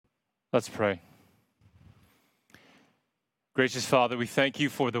Let's pray. Gracious Father, we thank you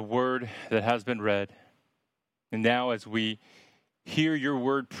for the word that has been read. And now as we hear your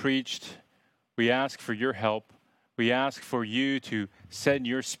word preached, we ask for your help. We ask for you to send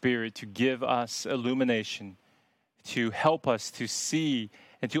your Spirit to give us illumination, to help us to see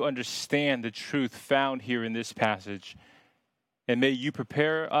and to understand the truth found here in this passage. And may you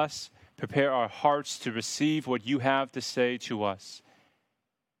prepare our hearts to receive what you have to say to us.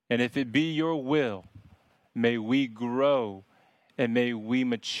 And if it be your will, may we grow and may we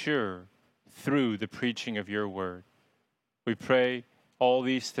mature through the preaching of your word. We pray all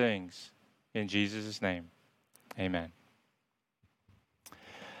these things in Jesus' name. Amen.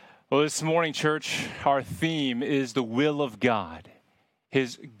 Well, this morning, church, our theme is the will of God,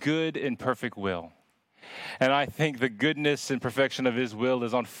 his good and perfect will. And I think the goodness and perfection of his will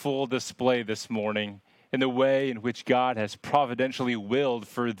is on full display this morning in the way in which God has providentially willed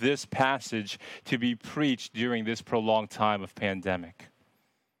for this passage to be preached during this prolonged time of pandemic.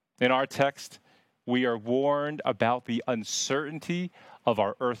 In our text, we are warned about the uncertainty of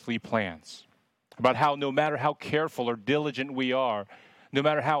our earthly plans, about how no matter how careful or diligent we are, no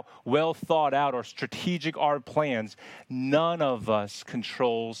matter how well thought out or strategic our plans, none of us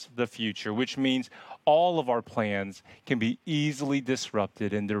controls the future, which means all of our plans can be easily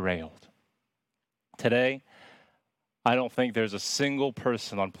disrupted and derailed. Today, I don't think there's a single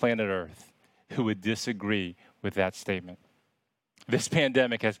person on planet Earth who would disagree with that statement. This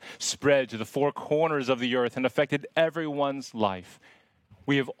pandemic has spread to the four corners of the earth and affected everyone's life.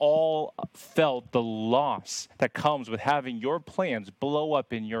 We have all felt the loss that comes with having your plans blow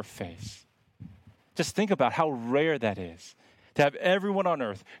up in your face. Just think about how rare that is, to have everyone on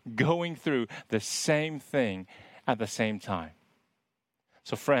earth going through the same thing at the same time.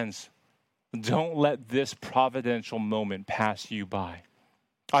 So friends, don't let this providential moment pass you by.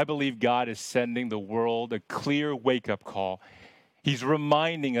 I believe God is sending the world a clear wake-up call. He's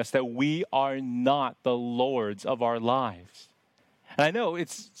reminding us that we are not the lords of our lives. And I know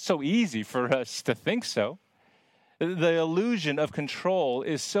it's so easy for us to think so. The illusion of control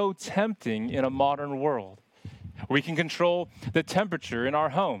is so tempting in a modern world. We can control the temperature in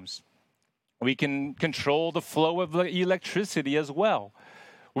our homes. We can control the flow of electricity as well.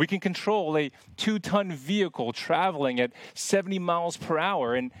 We can control a 2-ton vehicle traveling at 70 miles per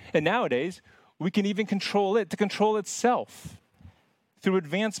hour. And nowadays, we can even control it to control itself. Through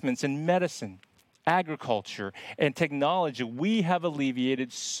advancements in medicine, agriculture, and technology, we have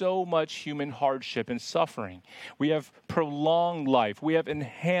alleviated so much human hardship and suffering. We have prolonged life. We have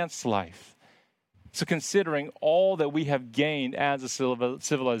enhanced life. So considering all that we have gained as a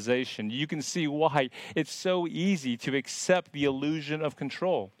civilization, you can see why it's so easy to accept the illusion of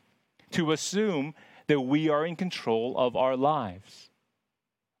control, to assume that we are in control of our lives.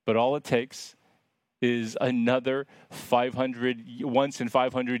 But all it takes is another once in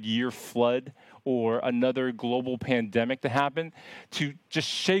 500 year flood or another global pandemic to happen to just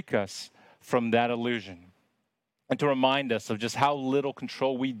shake us from that illusion and to remind us of just how little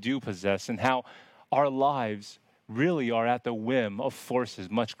control we do possess and how our lives really are at the whim of forces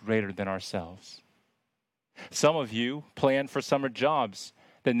much greater than ourselves. Some of you planned for summer jobs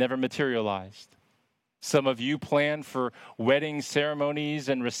that never materialized. Some of you planned for wedding ceremonies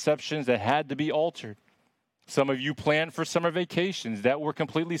and receptions that had to be altered. Some of you planned for summer vacations that were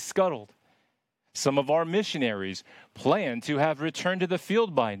completely scuttled. Some of our missionaries planned to have returned to the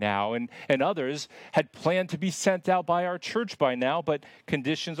field by now, and others had planned to be sent out by our church by now, but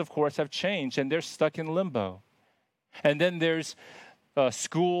conditions, of course, have changed, and they're stuck in limbo. And then there's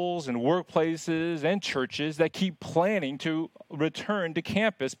schools and workplaces and churches that keep planning to return to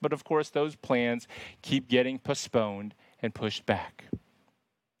campus, but of course, those plans keep getting postponed and pushed back.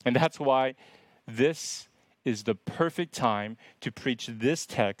 And that's why this is the perfect time to preach this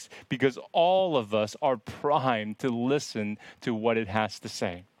text, because all of us are primed to listen to what it has to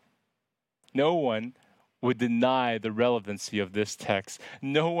say. No one would deny the relevancy of this text.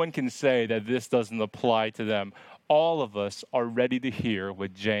 No one can say that this doesn't apply to them. All of us are ready to hear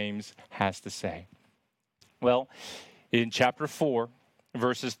what James has to say. Well, in chapter 4,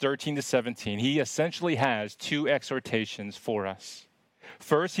 verses 13 to 17, he essentially has two exhortations for us.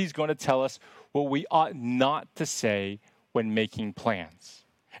 First, he's going to tell us what we ought not to say when making plans.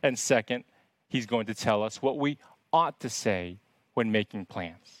 And second, he's going to tell us what we ought to say when making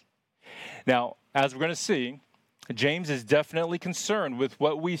plans. Now, as we're going to see, James is definitely concerned with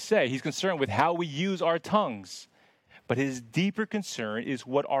what we say. He's concerned with how we use our tongues. But his deeper concern is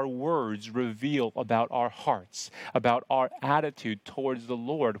what our words reveal about our hearts, about our attitude towards the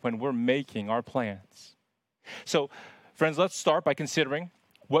Lord when we're making our plans. So, friends, let's start by considering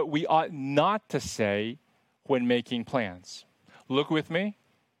what we ought not to say when making plans. Look with me,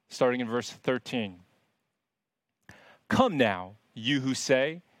 starting in verse 13. Come now, you who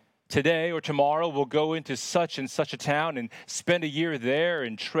say, today or tomorrow we'll go into such and such a town and spend a year there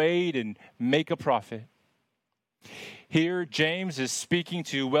and trade and make a profit. Here, James is speaking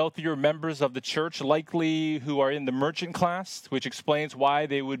to wealthier members of the church, likely who are in the merchant class, which explains why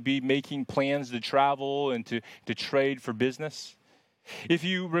they would be making plans to travel and to trade for business. If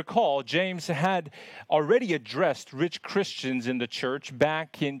you recall, James had already addressed rich Christians in the church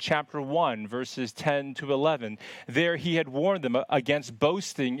back in chapter 1, verses 10 to 11. There he had warned them against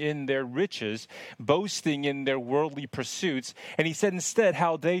boasting in their riches, boasting in their worldly pursuits, and he said instead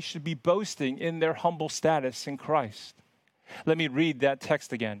how they should be boasting in their humble status in Christ. Let me read that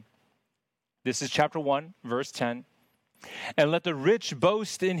text again. This is chapter 1, verse 10. And let the rich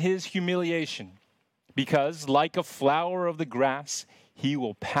boast in his humiliation, because like a flower of the grass, he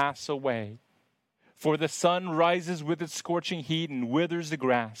will pass away. For the sun rises with its scorching heat and withers the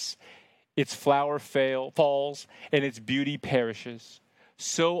grass. Its flower falls, and its beauty perishes.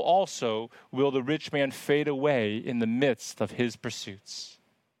 So also will the rich man fade away in the midst of his pursuits.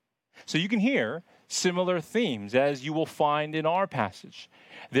 So you can hear similar themes as you will find in our passage.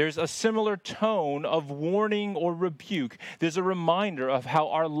 There's a similar tone of warning or rebuke. There's a reminder of how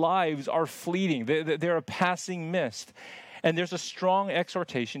our lives are fleeting. They're a passing mist. And there's a strong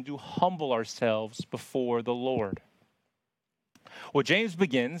exhortation to humble ourselves before the Lord. Well, James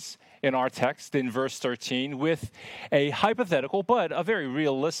begins in our text in verse 13 with a hypothetical but a very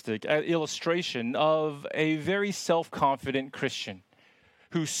realistic illustration of a very self-confident Christian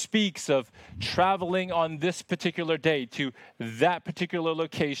who speaks of traveling on this particular day to that particular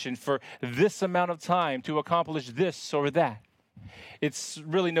location for this amount of time to accomplish this or that. It's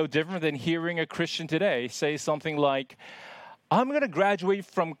really no different than hearing a Christian today say something like, I'm going to graduate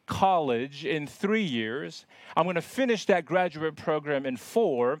from college in 3 years. I'm going to finish that graduate program in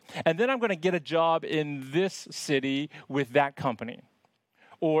 4, and then I'm going to get a job in this city with that company.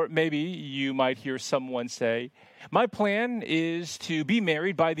 Or maybe you might hear someone say, my plan is to be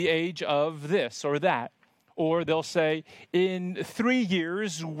married by the age of this or that. Or they'll say, in 3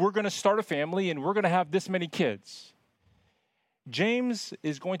 years, we're going to start a family and we're going to have this many kids. James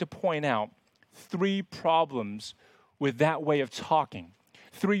is going to point out 3 problems with that way of talking,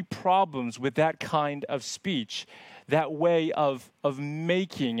 3 problems with that kind of speech, that way of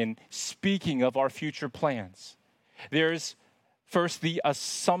making and speaking of our future plans. There's first, the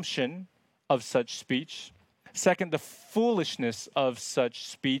assumption of such speech. Second, the foolishness of such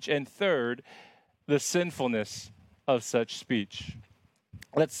speech. And third, the sinfulness of such speech.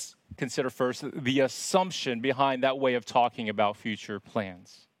 Let's consider first the assumption behind that way of talking about future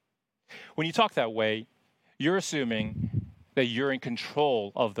plans. When you talk that way, you're assuming that you're in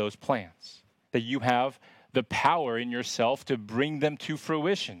control of those plans, that you have the power in yourself to bring them to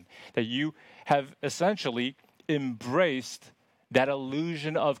fruition, that you have essentially embraced that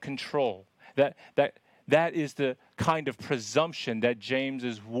illusion of control. That is the kind of presumption that James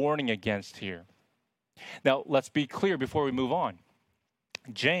is warning against here. Now, let's be clear before we move on.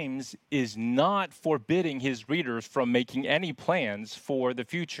 James is not forbidding his readers from making any plans for the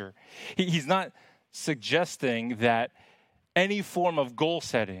future. He's not suggesting that any form of goal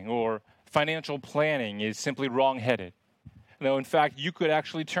setting or financial planning is simply wrong-headed. No, in fact, you could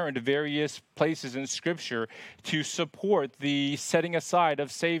actually turn to various places in Scripture to support the setting aside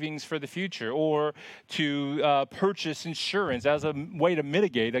of savings for the future or to purchase insurance as a way to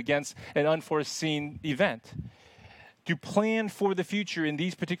mitigate against an unforeseen event. To plan for the future in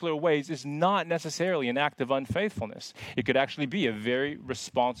these particular ways is not necessarily an act of unfaithfulness. It could actually be a very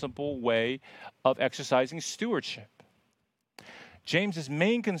responsible way of exercising stewardship. James's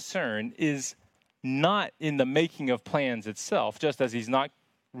main concern is not in the making of plans itself, just as he's not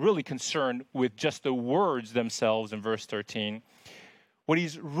really concerned with just the words themselves in verse 13. What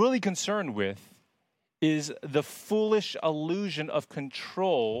he's really concerned with is the foolish illusion of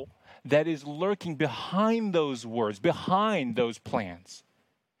control that is lurking behind those words, behind those plans.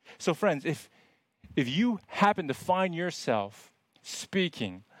 So friends, if you happen to find yourself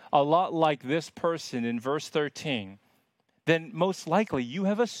speaking a lot like this person in verse 13, then most likely you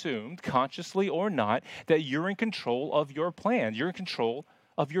have assumed, consciously or not, that you're in control of your plans. You're in control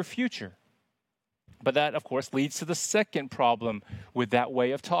of your future. But that, of course, leads to the second problem with that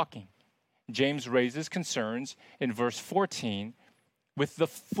way of talking. James raises concerns in verse 14 with the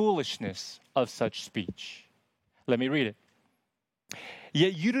foolishness of such speech. Let me read it.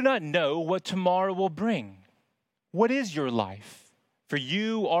 Yet you do not know what tomorrow will bring. What is your life? For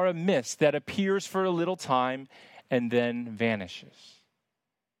you are a mist that appears for a little time and then vanishes.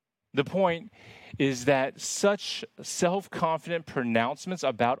 The point is that such self-confident pronouncements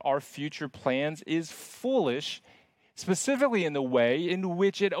about our future plans is foolish, specifically in the way in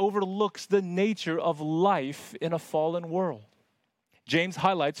which it overlooks the nature of life in a fallen world. James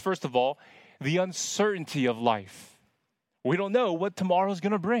highlights, first of all, the uncertainty of life. We don't know what tomorrow is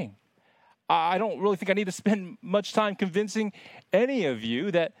going to bring. I don't really think I need to spend much time convincing any of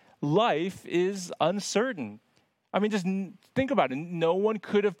you that life is uncertain. I mean, just think about it. No one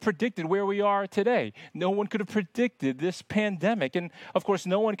could have predicted where we are today. No one could have predicted this pandemic. And of course,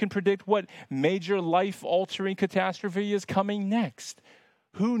 no one can predict what major life-altering catastrophe is coming next.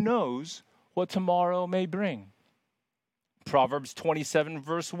 Who knows what tomorrow may bring? Proverbs 27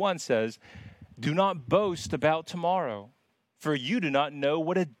 verse 1 says, "Do not boast about tomorrow, for you do not know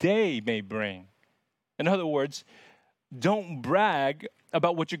what a day may bring." In other words, don't brag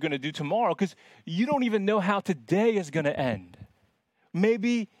about what you're going to do tomorrow because you don't even know how today is going to end.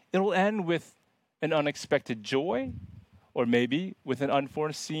 Maybe it'll end with an unexpected joy, or maybe with an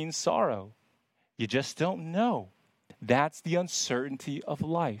unforeseen sorrow. You just don't know. That's the uncertainty of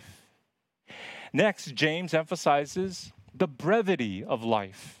life. Next, James emphasizes the brevity of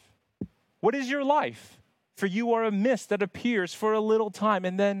life. What is your life? For you are a mist that appears for a little time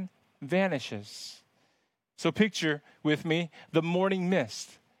and then vanishes. So picture with me the morning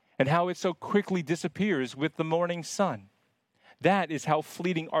mist and how it so quickly disappears with the morning sun. That is how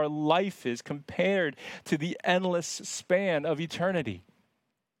fleeting our life is compared to the endless span of eternity.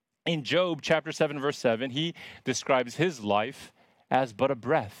 In Job chapter 7, verse 7, he describes his life as but a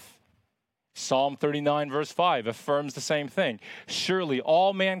breath. Psalm 39, verse 5 affirms the same thing. Surely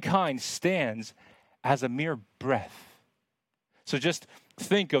all mankind stands as a mere breath. So just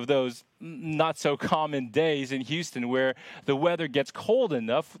think of those not so common days in Houston where the weather gets cold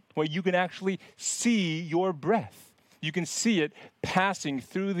enough where you can actually see your breath. You can see it passing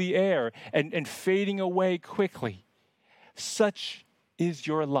through the air and fading away quickly. Such is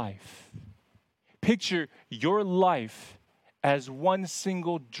your life. Picture your life as one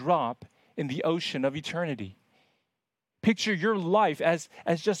single drop in the ocean of eternity. Picture your life as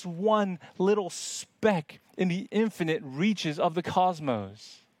just one little speck in the infinite reaches of the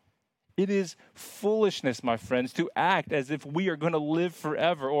cosmos. It is foolishness, my friends, to act as if we are going to live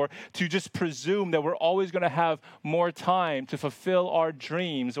forever or to just presume that we're always going to have more time to fulfill our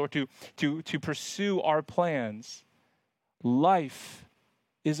dreams or to pursue our plans. Life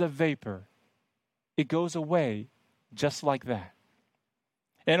is a vapor. It goes away just like that.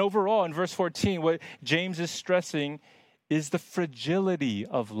 And overall, in verse 14, what James is stressing is the fragility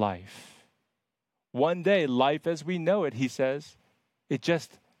of life. One day, life as we know it, he says, it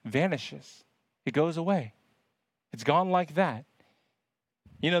just vanishes. It goes away. It's gone like that.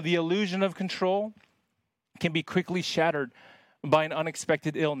 You know, the illusion of control can be quickly shattered by an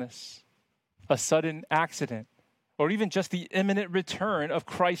unexpected illness, a sudden accident, or even just the imminent return of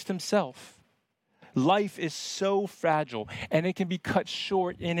Christ himself. Life is so fragile, and it can be cut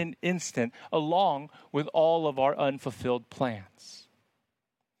short in an instant, along with all of our unfulfilled plans.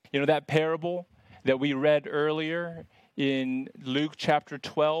 You know, that parable that we read earlier in Luke chapter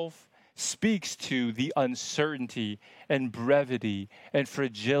 12 speaks to the uncertainty and brevity and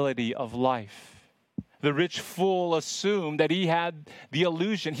fragility of life. The rich fool assumed that he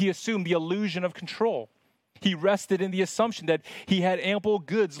assumed the illusion of control. He rested in the assumption that he had ample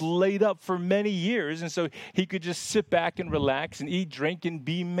goods laid up for many years, and so he could just sit back and relax and eat, drink, and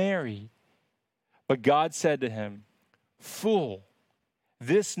be merry. But God said to him, "Fool,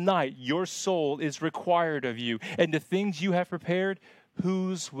 this night your soul is required of you, and the things you have prepared,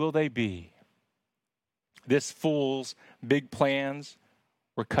 whose will they be?" This fool's big plans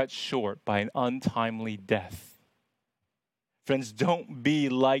were cut short by an untimely death. Friends, don't be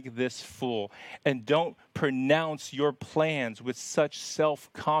like this fool, and don't pronounce your plans with such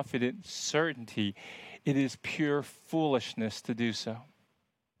self-confident certainty. It is pure foolishness to do so.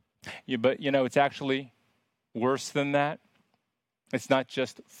 But it's actually worse than that. It's not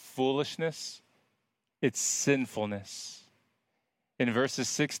just foolishness, it's sinfulness. In verses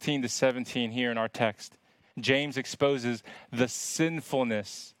 16 to 17 here in our text, James exposes the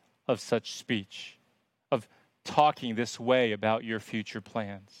sinfulness of such speech, of talking this way about your future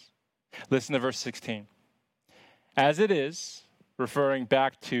plans. Listen to verse 16. As it is, referring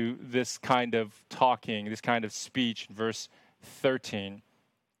back to this kind of talking, this kind of speech in verse 13,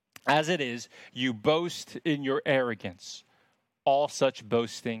 as it is, you boast in your arrogance. All such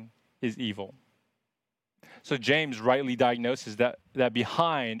boasting is evil. So James rightly diagnoses that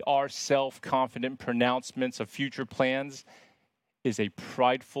behind our self-confident pronouncements of future plans is a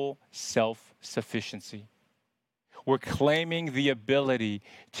prideful self-sufficiency. We're claiming the ability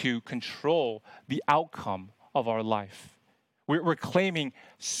to control the outcome of our life. We're claiming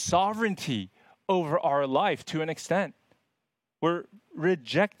sovereignty over our life to an extent. We're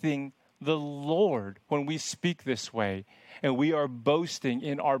rejecting the Lord when we speak this way, and we are boasting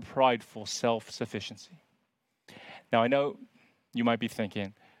in our prideful self-sufficiency. Now, I know you might be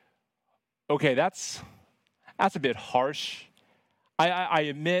thinking, okay, that's a bit harsh. I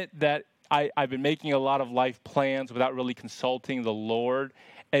admit that I've been making a lot of life plans without really consulting the Lord.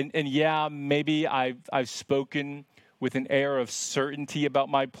 And yeah, maybe I've spoken with an air of certainty about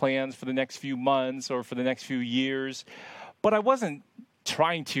my plans for the next few months or for the next few years. But I wasn't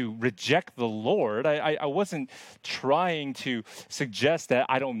trying to reject the Lord. I wasn't trying to suggest that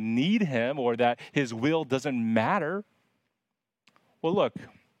I don't need him or that his will doesn't matter. Well, look,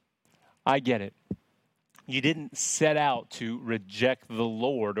 I get it. You didn't set out to reject the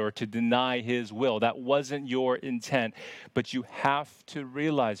Lord or to deny his will. That wasn't your intent. But you have to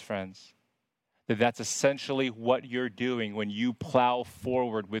realize, friends, that that's essentially what you're doing when you plow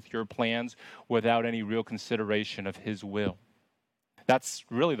forward with your plans without any real consideration of his will. That's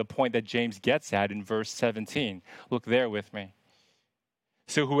really the point that James gets at in verse 17. Look there with me.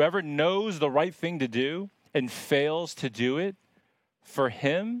 So whoever knows the right thing to do and fails to do it, for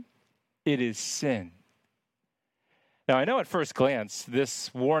him it is sin. Now, I know at first glance,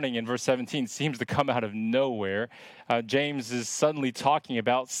 this warning in verse 17 seems to come out of nowhere. James is suddenly talking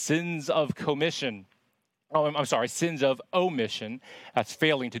about sins of commission. Sins of omission. That's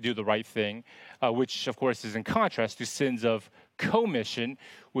failing to do the right thing, which, of course, is in contrast to sins of commission,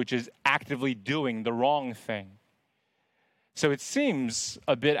 which is actively doing the wrong thing. So it seems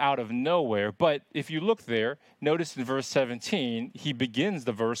a bit out of nowhere, but if you look there, notice in verse 17, he begins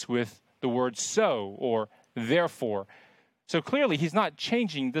the verse with the word so, or therefore. So clearly, he's not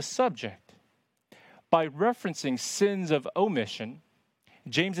changing the subject. By referencing sins of omission,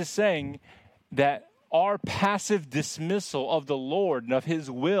 James is saying that our passive dismissal of the Lord and of his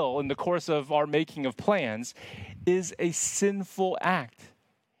will in the course of our making of plans is a sinful act.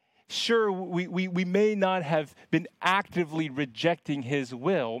 Sure, we may not have been actively rejecting his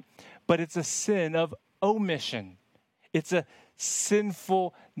will, but it's a sin of omission. It's a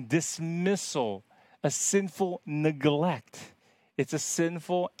sinful dismissal, a sinful neglect. It's a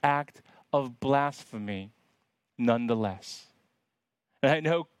sinful act of blasphemy, nonetheless. And I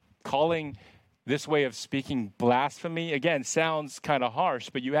know calling this way of speaking blasphemy, again, sounds kind of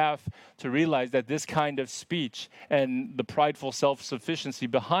harsh, but you have to realize that this kind of speech and the prideful self-sufficiency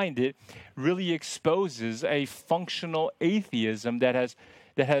behind it really exposes a functional atheism that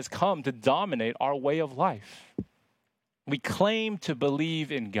has come to dominate our way of life. We claim to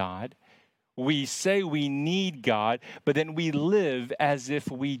believe in God. We say we need God, but then we live as if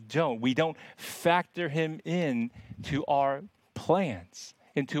we don't. We don't factor him in to our plans,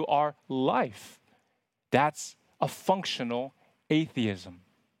 into our life. That's a functional atheism.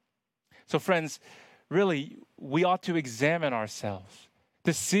 So friends, really, we ought to examine ourselves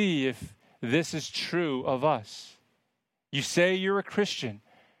to see if this is true of us. You say you're a Christian,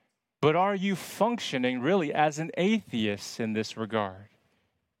 but are you functioning really as an atheist in this regard?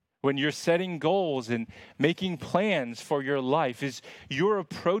 When you're setting goals and making plans for your life, is your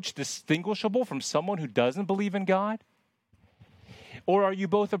approach distinguishable from someone who doesn't believe in God? Or are you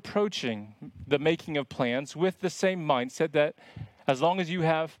both approaching the making of plans with the same mindset that as long as you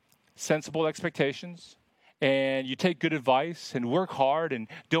have sensible expectations and you take good advice and work hard and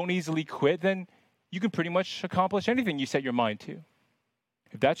don't easily quit, then you can pretty much accomplish anything you set your mind to?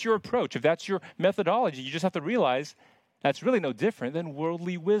 If that's your approach, if that's your methodology, you just have to realize that's really no different than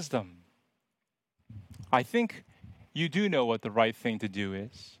worldly wisdom. I think you do know what the right thing to do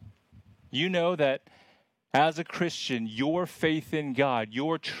is. You know that as a Christian, your faith in God,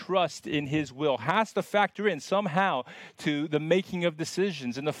 your trust in his will has to factor in somehow to the making of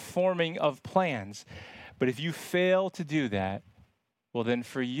decisions and the forming of plans. But if you fail to do that, well, then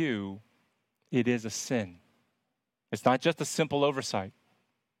for you, it is a sin. It's not just a simple oversight.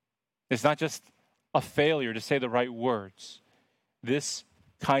 It's not just a failure to say the right words. This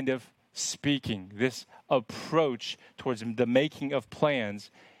kind of speaking, this approach towards the making of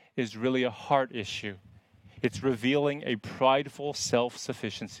plans is really a heart issue. It's revealing a prideful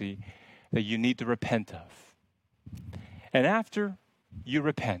self-sufficiency that you need to repent of. And after you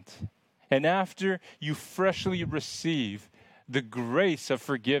repent, and after you freshly receive the grace of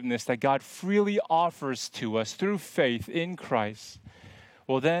forgiveness that God freely offers to us through faith in Christ,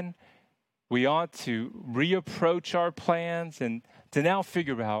 well then, we ought to reapproach our plans and to now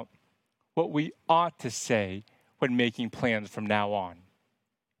figure out what we ought to say when making plans from now on.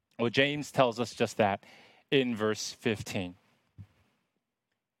 Well, James tells us just that in verse 15.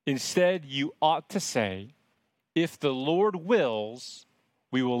 Instead, you ought to say, if the Lord wills,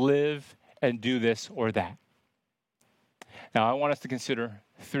 we will live and do this or that. Now, I want us to consider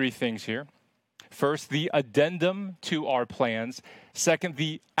three things here. First, the addendum to our plans. Second,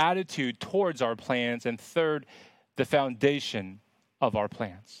 the attitude towards our plans. And third, the foundation of our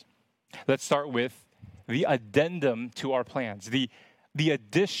plans. Let's start with the addendum to our plans, the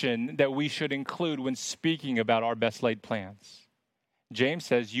addition that we should include when speaking about our best laid plans. James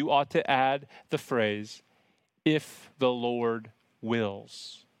says you ought to add the phrase, if the Lord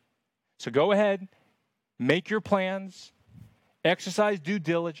wills. So go ahead, make your plans, exercise due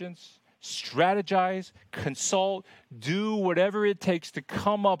diligence, strategize, consult, do whatever it takes to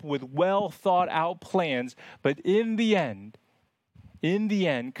come up with well thought out plans. But in the end,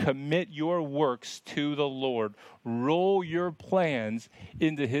 commit your works to the Lord. Roll your plans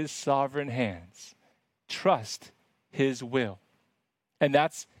into his sovereign hands. Trust his will. And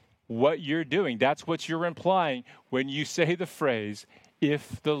that's what you're doing. That's what you're implying when you say the phrase,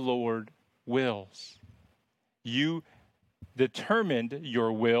 if the Lord wills. You determined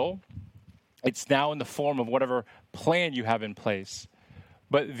your will. It's now in the form of whatever plan you have in place.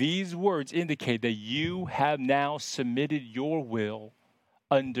 But these words indicate that you have now submitted your will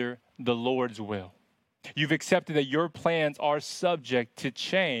under the Lord's will. You've accepted that your plans are subject to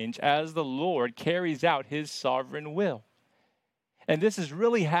change as the Lord carries out his sovereign will. And this is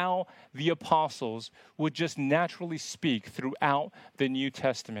really how the apostles would just naturally speak throughout the New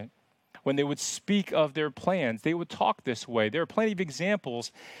Testament. When they would speak of their plans, they would talk this way. There are plenty of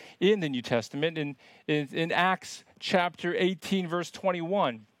examples in the New Testament. In Acts chapter 18, verse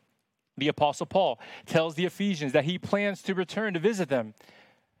 21, the Apostle Paul tells the Ephesians that he plans to return to visit them.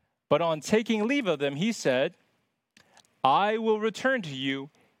 But on taking leave of them, he said, I will return to you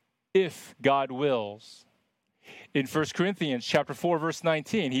if God wills. In 1 Corinthians chapter 4, verse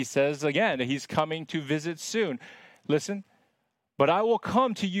 19, he says again that he's coming to visit soon. Listen, but I will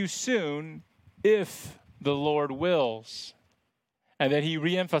come to you soon if the Lord wills. And then he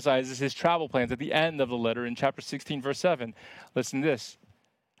reemphasizes his travel plans at the end of the letter in chapter 16, verse 7. Listen to this.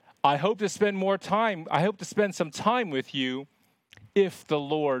 I hope to spend some time with you if the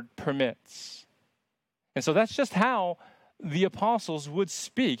Lord permits. And so that's just how the apostles would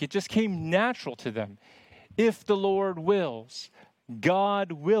speak. It just came natural to them. If the Lord wills,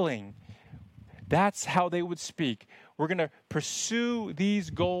 God willing. That's how they would speak. We're going to pursue these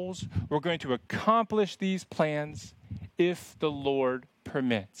goals. We're going to accomplish these plans if the Lord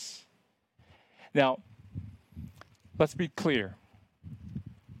permits. Now, let's be clear.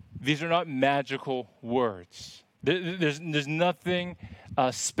 These are not magical words. There's nothing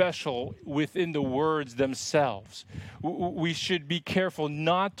special within the words themselves. We should be careful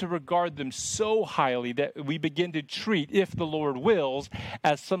not to regard them so highly that we begin to treat, if the Lord wills,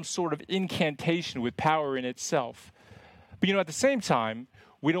 as some sort of incantation with power in itself. But at the same time,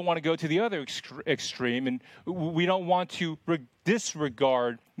 we don't want to go to the other extreme, and we don't want to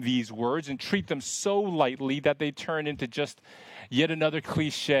disregard these words and treat them so lightly that they turn into just yet another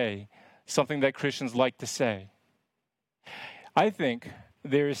cliche, something that Christians like to say. I think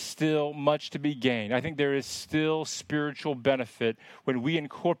there is still much to be gained. I think there is still spiritual benefit when we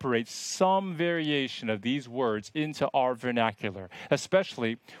incorporate some variation of these words into our vernacular,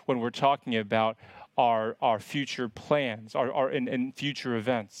 especially when we're talking about our future plans, and future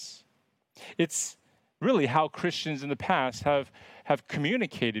events. It's really how Christians in the past have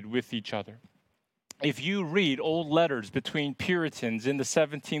communicated with each other. If you read old letters between Puritans in the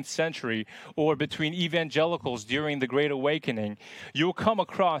 17th century or between evangelicals during the Great Awakening, you'll come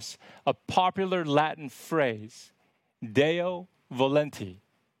across a popular Latin phrase, Deo volenti.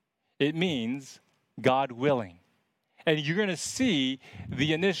 It means God willing. And you're going to see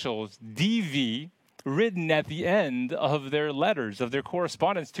the initials DV written at the end of their letters, of their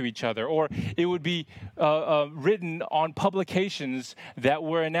correspondence to each other, or it would be written on publications that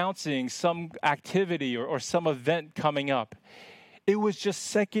were announcing some activity or some event coming up. It was just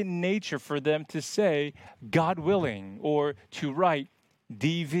second nature for them to say, God willing, or to write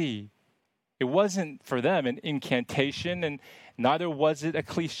DV. It wasn't for them an incantation, and neither was it a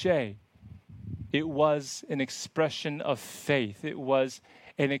cliche. It was an expression of faith. It was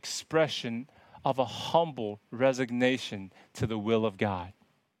an expression of a humble resignation to the will of God.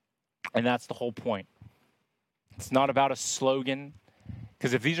 And that's the whole point. It's not about a slogan,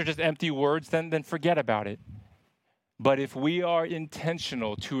 because if these are just empty words, then forget about it. But if we are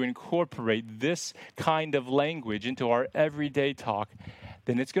intentional to incorporate this kind of language into our everyday talk,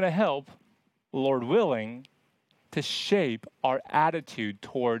 then it's going to help, Lord willing, to shape our attitude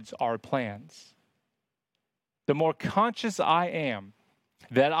towards our plans. the more conscious I am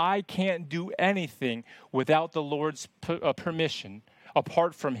that I can't do anything without the Lord's permission,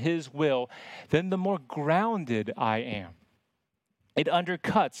 apart from his will, then the more grounded I am. It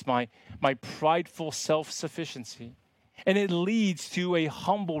undercuts my prideful self-sufficiency, and it leads to a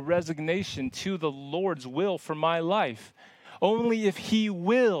humble resignation to the Lord's will for my life. Only if he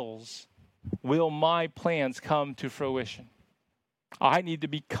wills will my plans come to fruition. I need to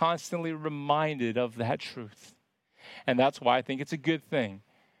be constantly reminded of that truth. And that's why I think it's a good thing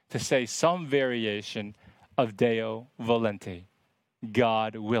to say some variation of Deo volente,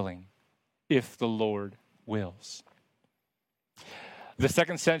 God willing, if the Lord wills. The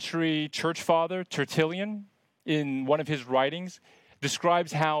 2nd century church father, Tertullian, in one of his writings,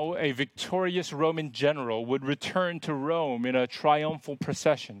 describes how a victorious Roman general would return to Rome in a triumphal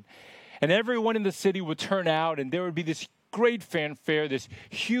procession. And everyone in the city would turn out, and there would be this great fanfare, this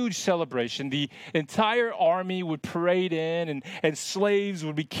huge celebration. The entire army would parade in, and slaves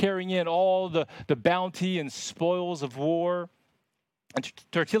would be carrying in all the bounty and spoils of war. And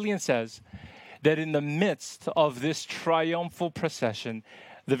Tertullian says that in the midst of this triumphal procession,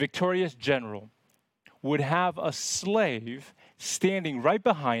 the victorious general would have a slave standing right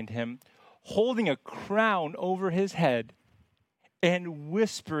behind him, holding a crown over his head and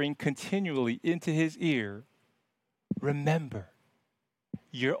whispering continually into his ear, "Remember,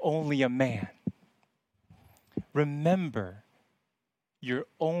 you're only a man. Remember, you're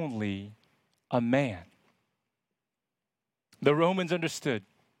only a man." The Romans understood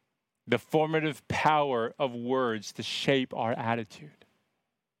the formative power of words to shape our attitude.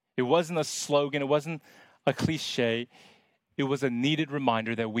 It wasn't a slogan, it wasn't a cliche. It was a needed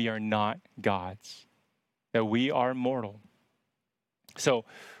reminder that we are not gods, that we are mortal. So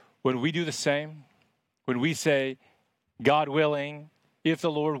when we do the same, when we say, God willing, if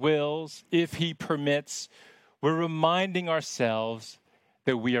the Lord wills, if he permits, we're reminding ourselves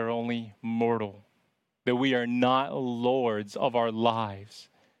that we are only mortal, that we are not lords of our lives.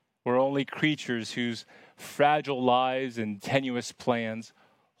 We're only creatures whose fragile lives and tenuous plans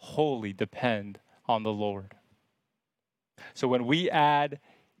wholly depend on the Lord. So when we add,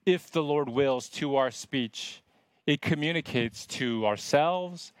 if the Lord wills, to our speech, it communicates to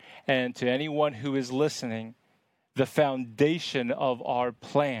ourselves and to anyone who is listening the foundation of our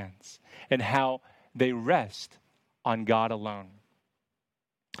plans and how they rest on God alone.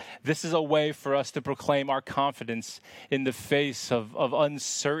 This is a way for us to proclaim our confidence in the face of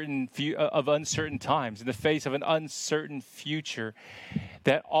uncertain times, in the face of an uncertain future,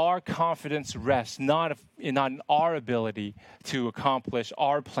 that our confidence rests not in our ability to accomplish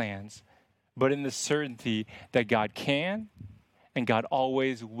our plans, but in the certainty that God can and God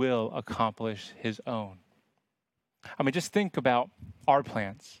always will accomplish his own. I mean, just think about our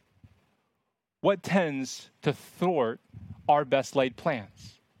plans. What tends to thwart our best laid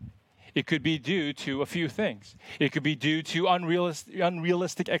plans? It could be due to a few things. It could be due to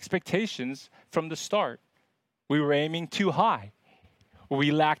unrealistic expectations from the start. We were aiming too high.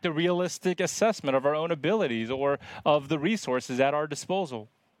 We lacked a realistic assessment of our own abilities or of the resources at our disposal.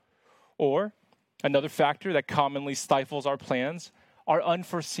 Or another factor that commonly stifles our plans are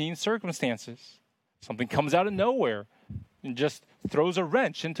unforeseen circumstances. Something comes out of nowhere and just throws a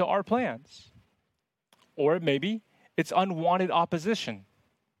wrench into our plans. Or maybe it's unwanted opposition.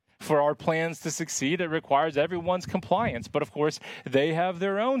 For our plans to succeed, it requires everyone's compliance. But of course, they have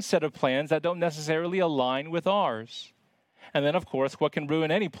their own set of plans that don't necessarily align with ours. And then, of course, what can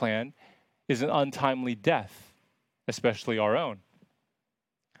ruin any plan is an untimely death, especially our own.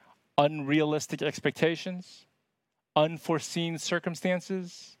 Unrealistic expectations, unforeseen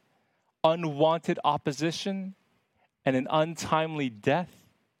circumstances, unwanted opposition, and an untimely death.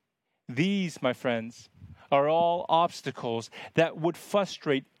 These, my friends, are all obstacles that would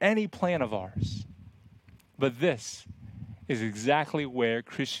frustrate any plan of ours. But this is exactly where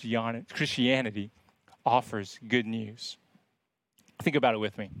Christianity offers good news. Think about it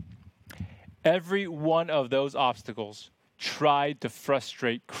with me. Every one of those obstacles tried to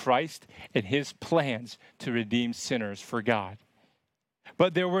frustrate Christ and his plans to redeem sinners for God.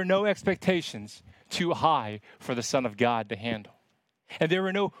 But there were no expectations too high for the Son of God to handle. And there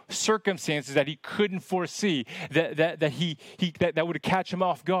were no circumstances that he couldn't foresee that would catch him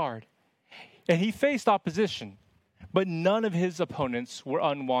off guard. And he faced opposition, but none of his opponents were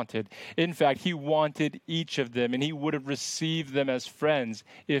unwanted. In fact, he wanted each of them, and he would have received them as friends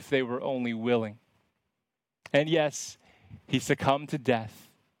if they were only willing. And yes, he succumbed to death,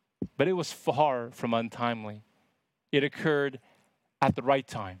 but it was far from untimely. It occurred at the right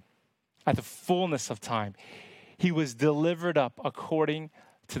time, at the fullness of time. He was delivered up according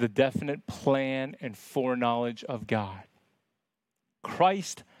to the definite plan and foreknowledge of God.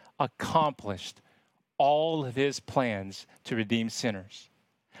 Christ accomplished all of his plans to redeem sinners.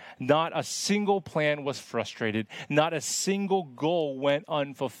 Not a single plan was frustrated. Not a single goal went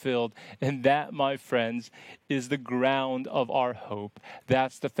unfulfilled. And that, my friends, is the ground of our hope.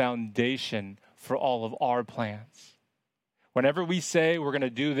 That's the foundation for all of our plans. Whenever we say we're going to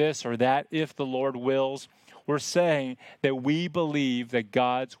do this or that, if the Lord wills, we're saying that we believe that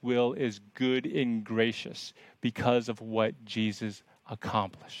God's will is good and gracious because of what Jesus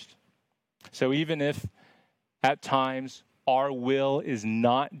accomplished. So even if at times our will is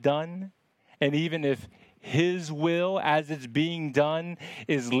not done, and even if his will, as it's being done,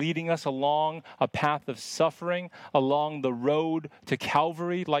 is leading us along a path of suffering, along the road to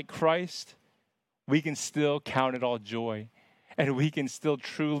Calvary like Christ, we can still count it all joy. And we can still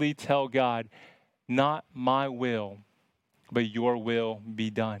truly tell God, not my will, but your will be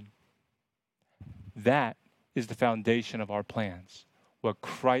done. That is the foundation of our plans, what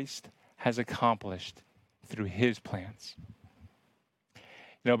Christ has accomplished through his plans.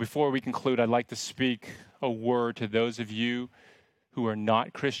 Before we conclude, I'd like to speak a word to those of you who are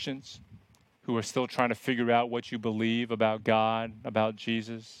not Christians, who are still trying to figure out what you believe about God, about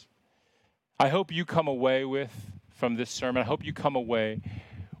Jesus. I hope you come away from this sermon, I hope you come away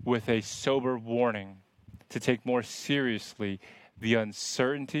with a sober warning to take more seriously the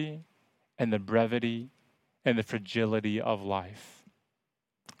uncertainty and the brevity and the fragility of life.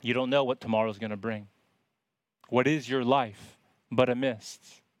 You don't know what tomorrow's going to bring. What is your life but a mist?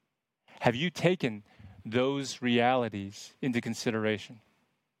 Have you taken those realities into consideration?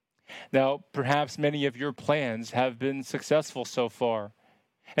 Now, perhaps many of your plans have been successful so far,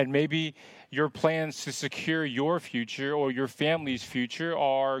 and maybe your plans to secure your future or your family's future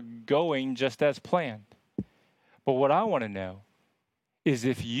are going just as planned. But what I want to know is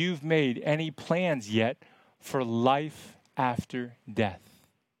if you've made any plans yet for life after death.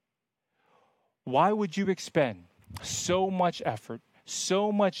 Why would you expend so much effort,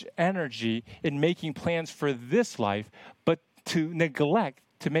 so much energy in making plans for this life, but to neglect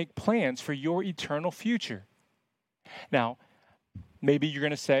to make plans for your eternal future? Now, maybe you're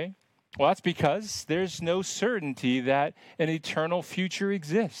going to say, well, that's because there's no certainty that an eternal future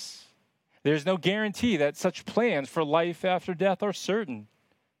exists. There's no guarantee that such plans for life after death are certain.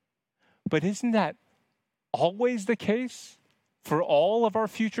 But isn't that always the case for all of our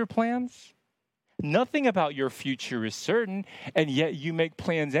future plans? Nothing about your future is certain, and yet you make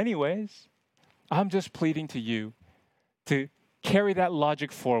plans anyways. I'm just pleading to you to carry that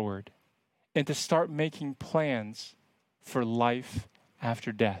logic forward and to start making plans for life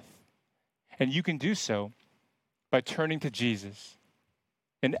after death. And you can do so by turning to Jesus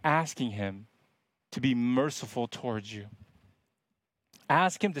and asking him to be merciful towards you.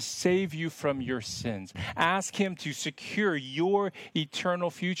 Ask him to save you from your sins. Ask him to secure your eternal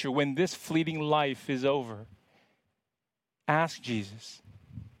future when this fleeting life is over. Ask Jesus.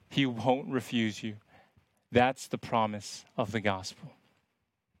 He won't refuse you. That's the promise of the gospel.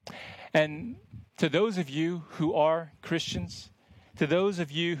 And to those of you who are Christians, to those of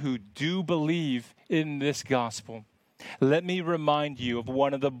you who do believe in this gospel, let me remind you of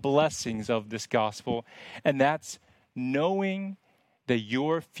one of the blessings of this gospel, and that's knowing that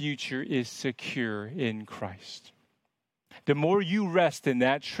your future is secure in Christ. The more you rest in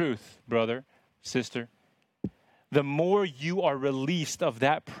that truth, brother, sister, the more you are released of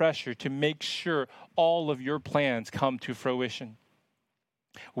that pressure to make sure all of your plans come to fruition.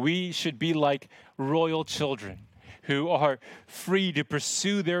 We should be like royal children who are free to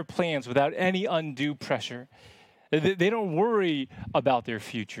pursue their plans without any undue pressure. They don't worry about their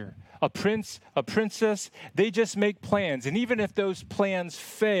future. A prince, a princess, they just make plans. And even if those plans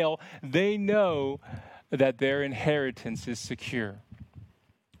fail, they know that their inheritance is secure.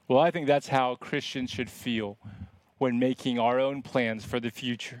 Well, I think that's how Christians should feel when making our own plans for the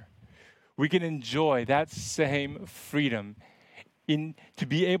future. We can enjoy that same freedom to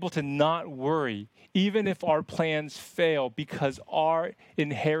be able to not worry, even if our plans fail, because our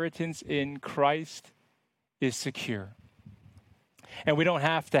inheritance in Christ is secure. And we don't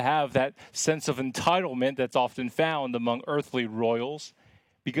have to have that sense of entitlement that's often found among earthly royals,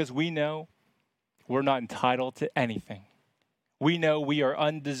 because we know we're not entitled to anything. We know we are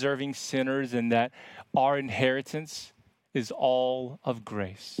undeserving sinners and that our inheritance is all of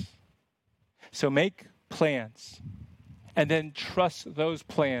grace. So make plans and then trust those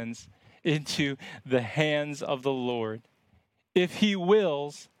plans into the hands of the Lord. If he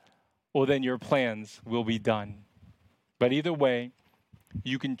wills, well, then your plans will be done. But either way,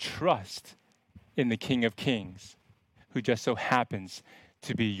 you can trust in the King of Kings, who just so happens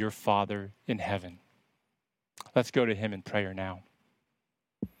to be your Father in heaven. Let's go to him in prayer now.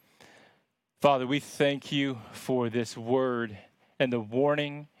 Father, we thank you for this word and the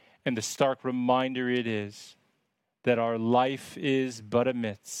warning and the stark reminder it is that our life is but a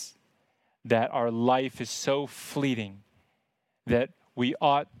mist, that our life is so fleeting, that we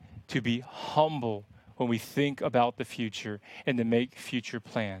ought to be humble when we think about the future and to make future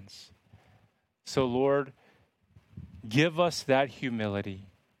plans. So, Lord, give us that humility.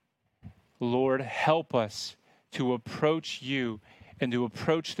 Lord, help us to approach you and to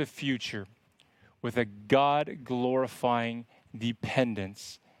approach the future with a God-glorifying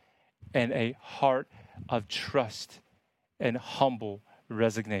dependence and a heart of trust and humble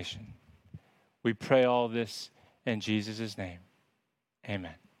resignation. We pray all this in Jesus' name.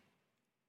 Amen.